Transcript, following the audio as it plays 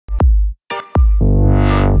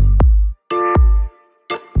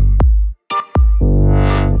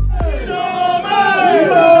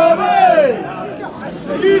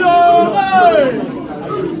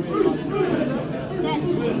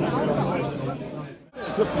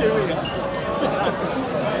Okay,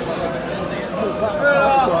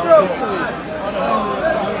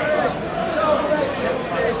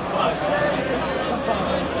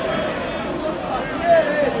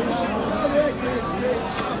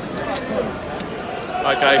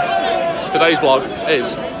 today's vlog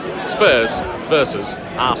is Spurs versus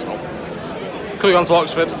Arsenal. Could have gone to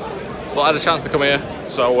Oxford, but I had a chance to come here,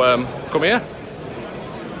 so come here.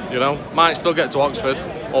 You know, might still get to Oxford,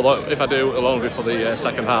 although if I do, it'll only be for the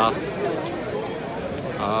second half.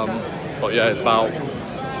 But yeah, it's about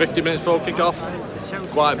 50 minutes before kick-off.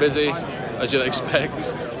 Quite busy, as you'd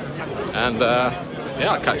expect. And yeah,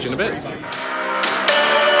 I'll catch you in a bit.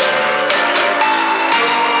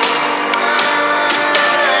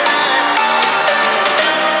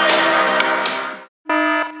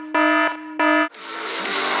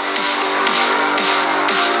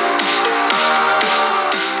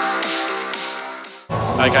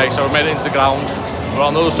 Okay, so we made it into the ground. We're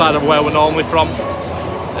on the other side of where we're normally from.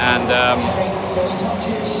 And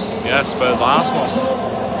yeah, Spurs Arsenal.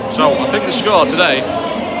 So I think the score today,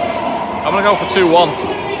 I'm going to go for 2-1.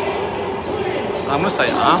 I'm going to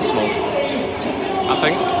say Arsenal, I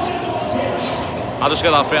think. I'll just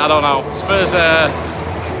get that fit, I don't know. Spurs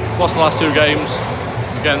lost the last two games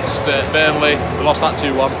against Burnley. We lost that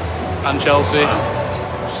 2-1. And Chelsea.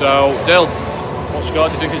 So, Dill, what score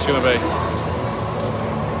do you think it's going to be?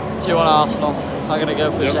 2-1 Arsenal. I'm going to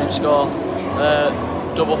go for the same score.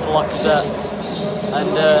 Double for Lacazette.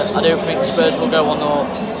 And I do think Spurs will go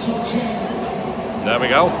 1-0. There we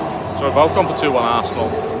go. So we've both gone for 2-1 Arsenal.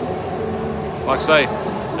 Like I say,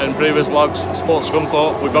 in previous vlogs, support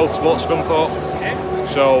Scunthorpe. We both support Scunthorpe.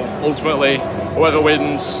 So ultimately, whoever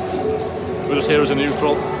wins, we're just here as a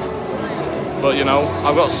neutral. But you know,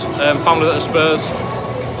 I've got family that are Spurs.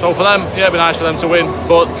 So for them, yeah, it'd be nice for them to win.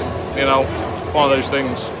 But, you know, one of those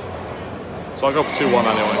things. So I'll go for 2-1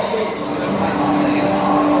 anyway.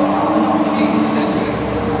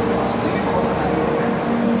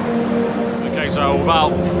 Okay, so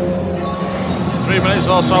about 3 minutes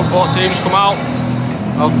or so before teams come out.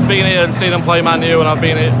 I've been here and seen them play Man U, and I've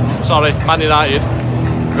been here, sorry, Man United.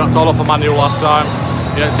 We got told off for Man U last time.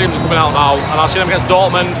 Yeah, teams are coming out now, and I've seen them against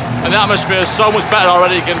Dortmund, and the atmosphere is so much better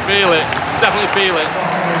already, you can feel it, definitely feel it.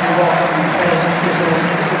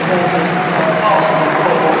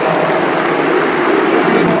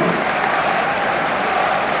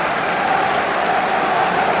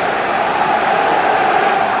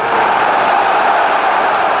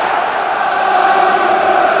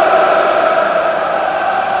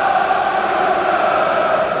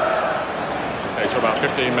 About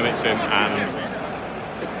 15 minutes in, and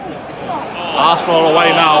Arsenal are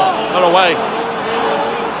away now. They're away.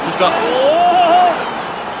 Just got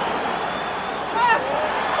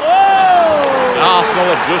Arsenal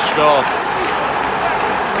have just scored.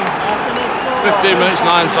 15 minutes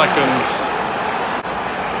 9 seconds.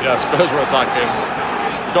 Yeah, Spurs were attacking.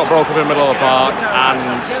 He got broke up in the middle of the park,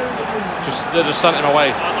 and they just sent him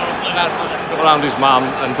away. Got around his man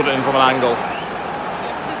and put it in from an angle.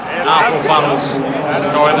 Arsenal fans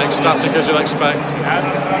going ecstatic as you'd expect.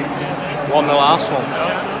 1-0 Arsenal.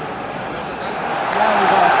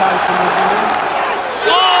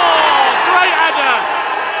 Oh, great header!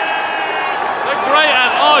 It's a great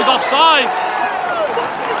header. Oh, he's offside.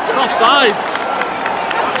 He's offside.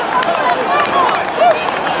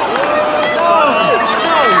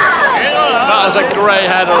 That was a great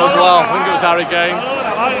header as well. I think it was Harry Kane.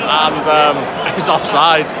 And he's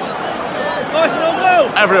offside.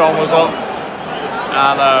 Everyone was up,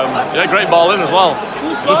 and yeah, great ball in as well.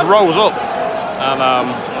 Just rose up, and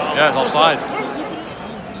yeah, it's offside.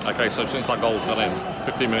 Okay, so since that goal's gone in,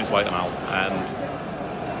 15 minutes later now, and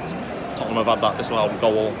Tottenham have had that disallowed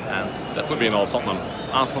goal, and definitely being all Tottenham.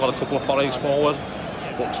 Arsenal have had a couple of forays forward,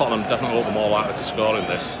 but Tottenham definitely look more likely to score in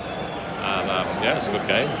this. And yeah, it's a good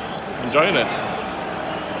game. Enjoying it.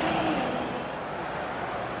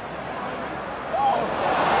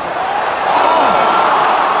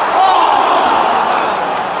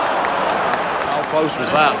 How close was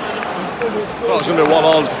that? I thought it was going to be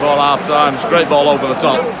 1-1 before half time. It's a great ball over the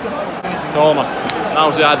top. Corner.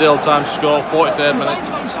 Now's the ideal time to score, 43rd minute.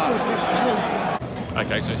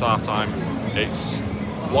 Okay, so it's half time. It's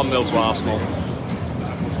 1-0 to Arsenal.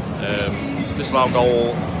 Disallowed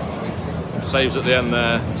goal, saves at the end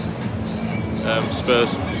there.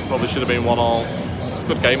 Spurs probably should have been 1-1.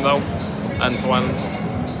 Good game though, end to end.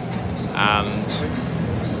 And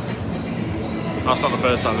that's not the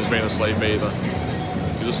first time there's been asleep either.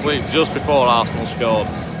 He was asleep just before Arsenal scored.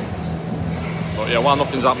 But yeah, while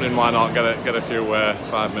nothing's happening, why not get a few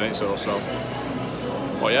 5 minutes or so.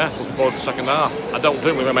 But yeah, looking forward to the second half. I don't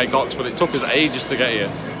think we're going to make Oxford. It took us ages to get here.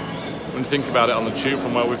 When you think about it on the tube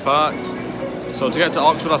from where we parked. So to get to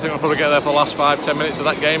Oxford, I think we'll probably get there for the last 5-10 minutes of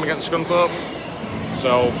that game against Scunthorpe.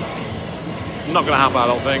 So, not going to happen, I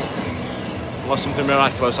don't think. Unless something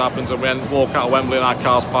miraculous happens and we walk out of Wembley and our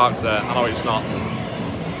car's parked there. I know it's not.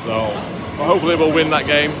 So, but hopefully we'll win that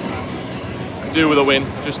game. Do with a win,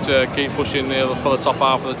 just to keep pushing for the top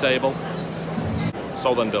half of the table.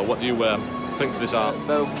 So then, Bill, what do you think to this half?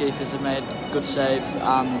 Both keepers have made good saves,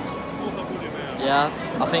 and yeah,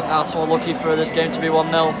 I think Arsenal are lucky for this game to be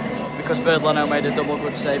 1-0 because Bird Leno made a double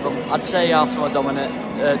good save. I'd say Arsenal are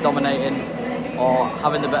dominating or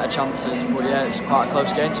having the better chances, but yeah, it's quite a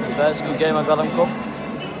close game to be fair. It's a good game at Vellum Cup.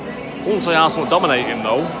 I wouldn't say Arsenal are dominating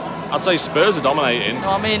though. I'd say Spurs are dominating.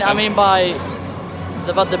 No, I mean by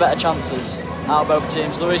they've had the better chances out of both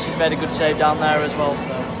teams. Luis has made a good save down there as well. So.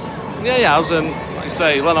 Yeah, he has, and like I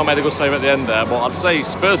say, Leno made a good save at the end there, but I'd say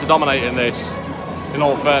Spurs are dominating this, in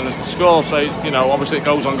all fairness. The score, so, you know, obviously it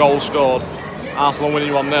goes on goals scored, Arsenal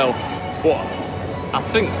winning 1-0, but I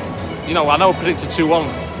think, you know, I know I predicted 2-1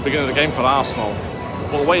 at the beginning of the game for Arsenal,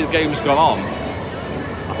 but the way the game's gone on,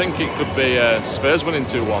 I think it could be Spurs winning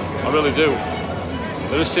 2-1, I really do.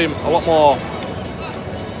 They just seem a lot more,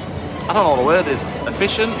 I don't know what the word is,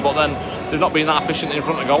 efficient, but then they've not been that efficient in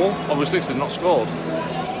front of goal, obviously, because they've not scored.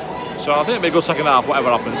 So I think it'll be a good second half, whatever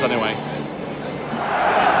happens anyway.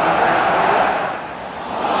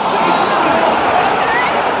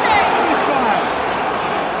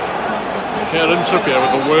 Kieran Trippier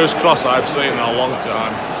with the worst cross I've seen in a long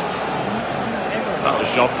time. That was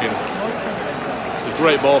shocking. It's a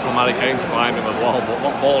great ball from Harry Kane to find him as well, but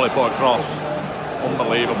what ball he put across.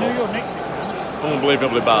 Unbelievable.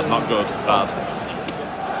 Unbelievably bad, not good, bad.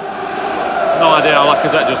 No idea how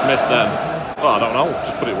Lacazette just missed then. Well, I don't know,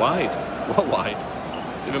 just put it wide. Well wide.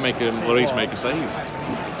 Didn't even make Lloris make a save.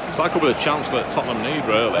 So that could be the chance that Tottenham need,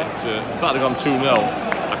 really. In fact, they've gone 2-0.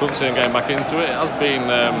 I couldn't see them getting back into it. It has been,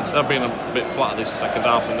 they've been a bit flat this second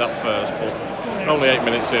half than that first, but we're only 8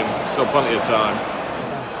 minutes in, still plenty of time.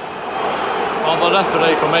 Oh, the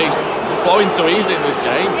referee for me is blowing too easy in this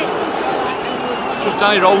game. It's just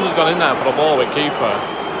Danny Rose has gone in there for a ball with keeper.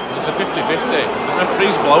 It's a 50-50. The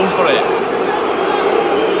referee's blown for it.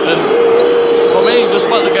 And for me, just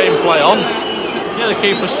let the game play on. Yeah, the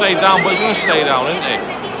keeper stayed down, but he's going to stay down, isn't he? Do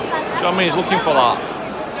you know what I mean? He's looking for that.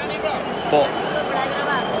 But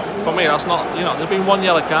for me, that's not, you know, there's been one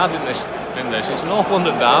yellow card in this. It's a North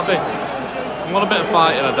London derby. You want a bit of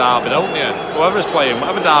fight in a derby, don't you? Whoever's playing,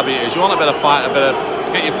 whatever derby it is, you want a bit of fight, a bit of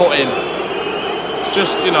get your foot in. It's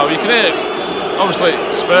just, you know, you can hear, obviously,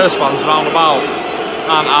 Spurs fans round about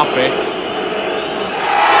aren't happy.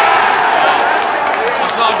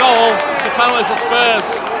 That's not a goal, it's a penalty for Spurs.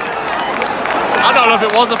 I don't know if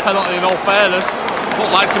it was a penalty in all fairness.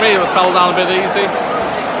 Looked like to me it fell down a bit easy.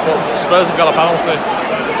 But Spurs have got a penalty.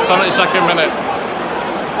 72nd minute.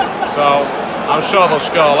 So I'm sure they'll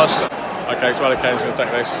score. Okay, so Harry Kane's going to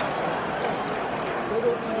take this.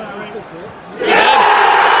 He's in! 1-1.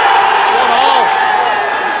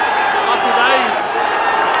 Happy days.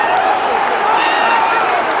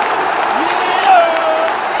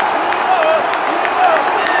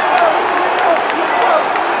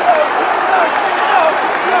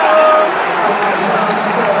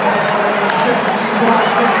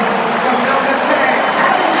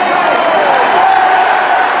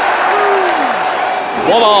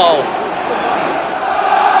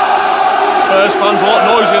 Spurs fans a lot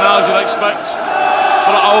noisier now, as you'd expect,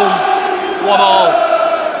 but at home, 1-1.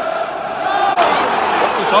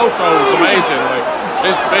 Sissoko was amazing. Like,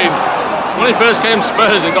 it's been, when he first came to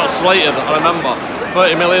Spurs, he got slated. I remember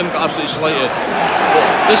 30 million, got absolutely slated. But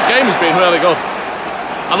this game has been really good,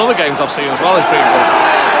 and other games I've seen as well has been good.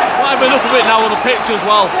 Livened up a bit now on the pitch as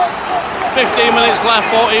well. 15 minutes left,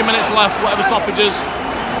 14 minutes left, whatever stoppages,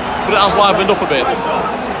 but it has livened up a bit.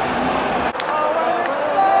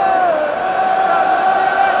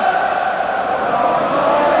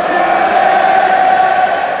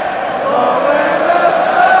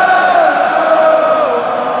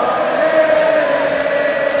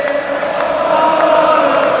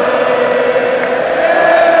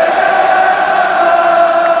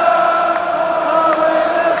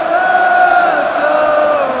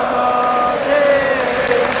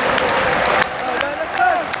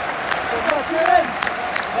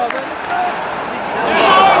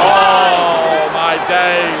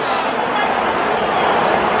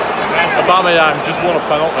 Aubameyang just won a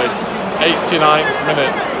penalty, 89th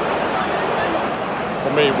minute.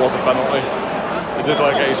 For me, it was a penalty. He did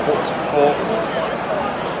like get his foot caught.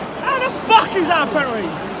 How the fuck is that a penalty?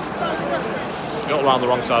 He got around the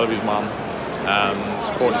wrong side of his man. and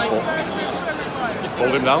caught his foot.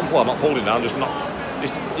 Pulled him down. Well, not pulled him down, just not.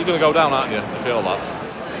 You're going to go down, aren't you, if you feel that?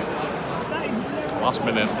 Last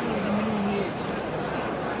minute.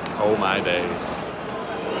 Oh my days.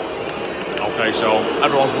 Okay, so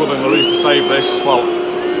everyone's willing Lloris to save this. Well,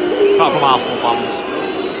 apart from Arsenal fans.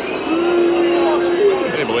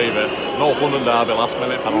 Can you believe it? North London derby, last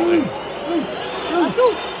minute penalty.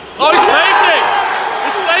 Oh, he saved it!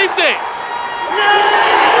 He saved it!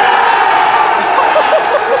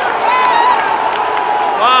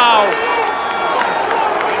 Wow!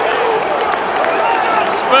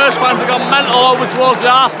 Spurs fans have gone mental over towards the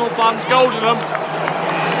Arsenal fans, goading them.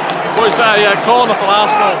 But it's a corner for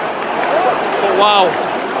Arsenal. But wow,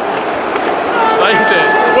 saved it.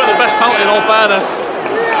 It wasn't the best penalty in all fairness.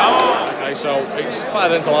 Okay, so it's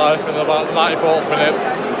fired into life in about the 94th minute.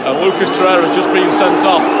 And Lucas Torreira has just been sent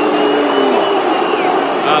off.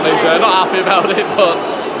 And he's not happy about it, but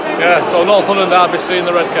yeah, so North London derby seeing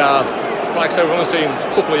the red card. Like I said, we've only seen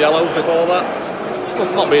a couple of yellows before that.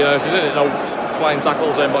 Well, not being anything, didn't it? No flying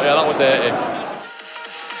tackles in, but yeah, that was dirty.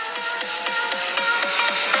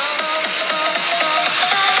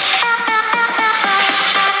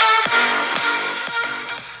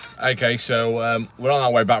 Okay, so we're on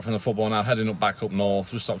our way back from the football now, heading back up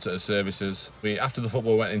north. We stopped at the services. After the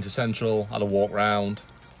football, went into Central, had a walk round,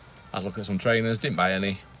 had a look at some trainers, didn't buy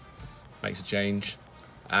any, makes a change.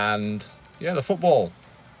 And yeah, the football,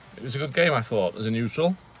 it was a good game, I thought, as a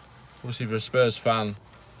neutral. Obviously, if you're a Spurs fan,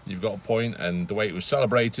 you've got a point, and the way it was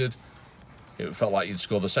celebrated, it felt like you'd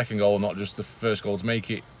scored the second goal, not just the first goal to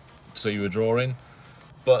make it, so you were drawing.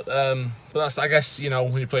 But that's, I guess, you know,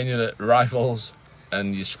 when you're playing your rivals,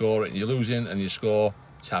 and you score it, and you're losing, and you score,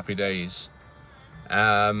 it's happy days.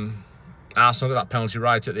 Arsenal got that penalty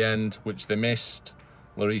right at the end, which they missed.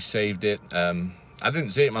 Lloris saved it. I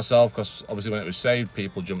didn't see it myself, because obviously when it was saved,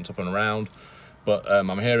 people jumped up and around. But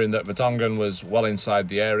I'm hearing that Vertonghen was well inside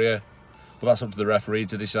the area. But that's up to the referee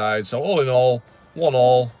to decide. So all in all,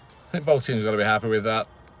 1-1. I think both teams are going to be happy with that.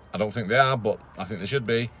 I don't think they are, but I think they should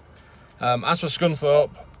be. As for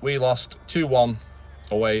Scunthorpe, we lost 2-1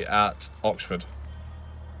 away at Oxford.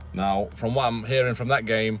 Now, from what I'm hearing from that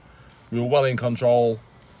game, we were well in control,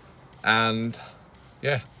 and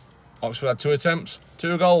yeah, Oxford had 2 attempts,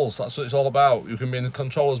 2 goals. That's what it's all about. You can be in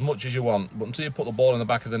control as much as you want, but until you put the ball in the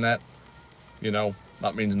back of the net, you know,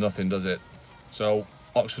 that means nothing, does it? So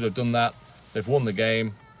Oxford have done that. They've won the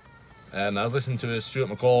game, and I was listening to a Stuart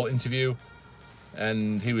McCall interview,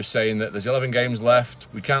 and he was saying that there's 11 games left.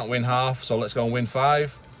 We can't win half, so let's go and win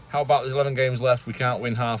 5. How about there's 11 games left? We can't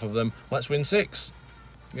win half of them. Let's win 6.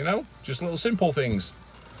 You know, just little simple things.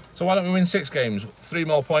 So why don't we win 6 games? 3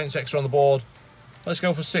 more points extra on the board. Let's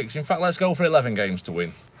go for 6. In fact, let's go for 11 games to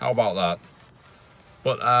win. How about that?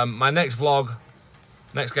 But my next vlog,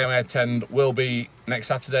 next game I attend will be next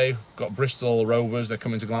Saturday. Got Bristol Rovers. They're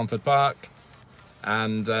coming to Glanford Park.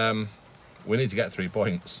 And we need to get 3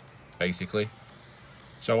 points, basically.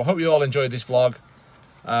 So I hope you all enjoyed this vlog.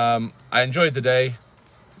 I enjoyed the day.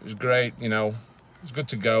 It was great, you know. It was good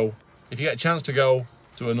to go. If you get a chance to go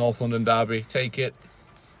to a North London derby, take it.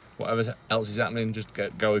 Whatever else is happening, just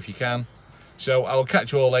go if you can. So I will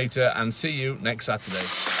catch you all later and see you next Saturday.